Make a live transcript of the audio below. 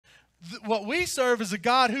What we serve is a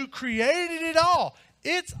God who created it all.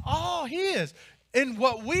 It's all His. And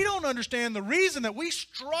what we don't understand, the reason that we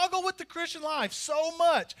struggle with the Christian life so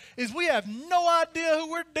much is we have no idea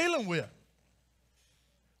who we're dealing with.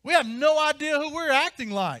 We have no idea who we're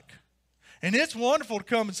acting like. And it's wonderful to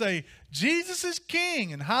come and say, Jesus is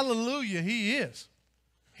King, and hallelujah, He is.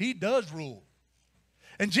 He does rule.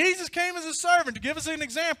 And Jesus came as a servant to give us an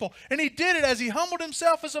example, and He did it as He humbled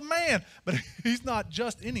Himself as a man. But He's not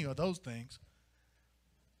just any of those things.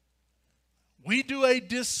 We do a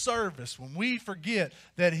disservice when we forget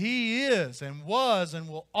that He is and was and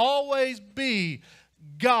will always be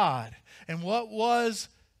God. And what was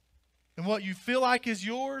and what you feel like is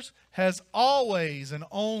yours has always and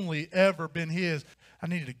only ever been His. I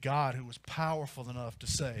needed a God who was powerful enough to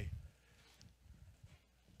say,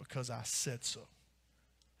 because I said so.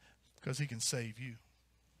 Because He can save you.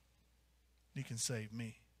 He can save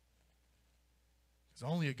me.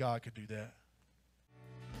 Because only a God could do that.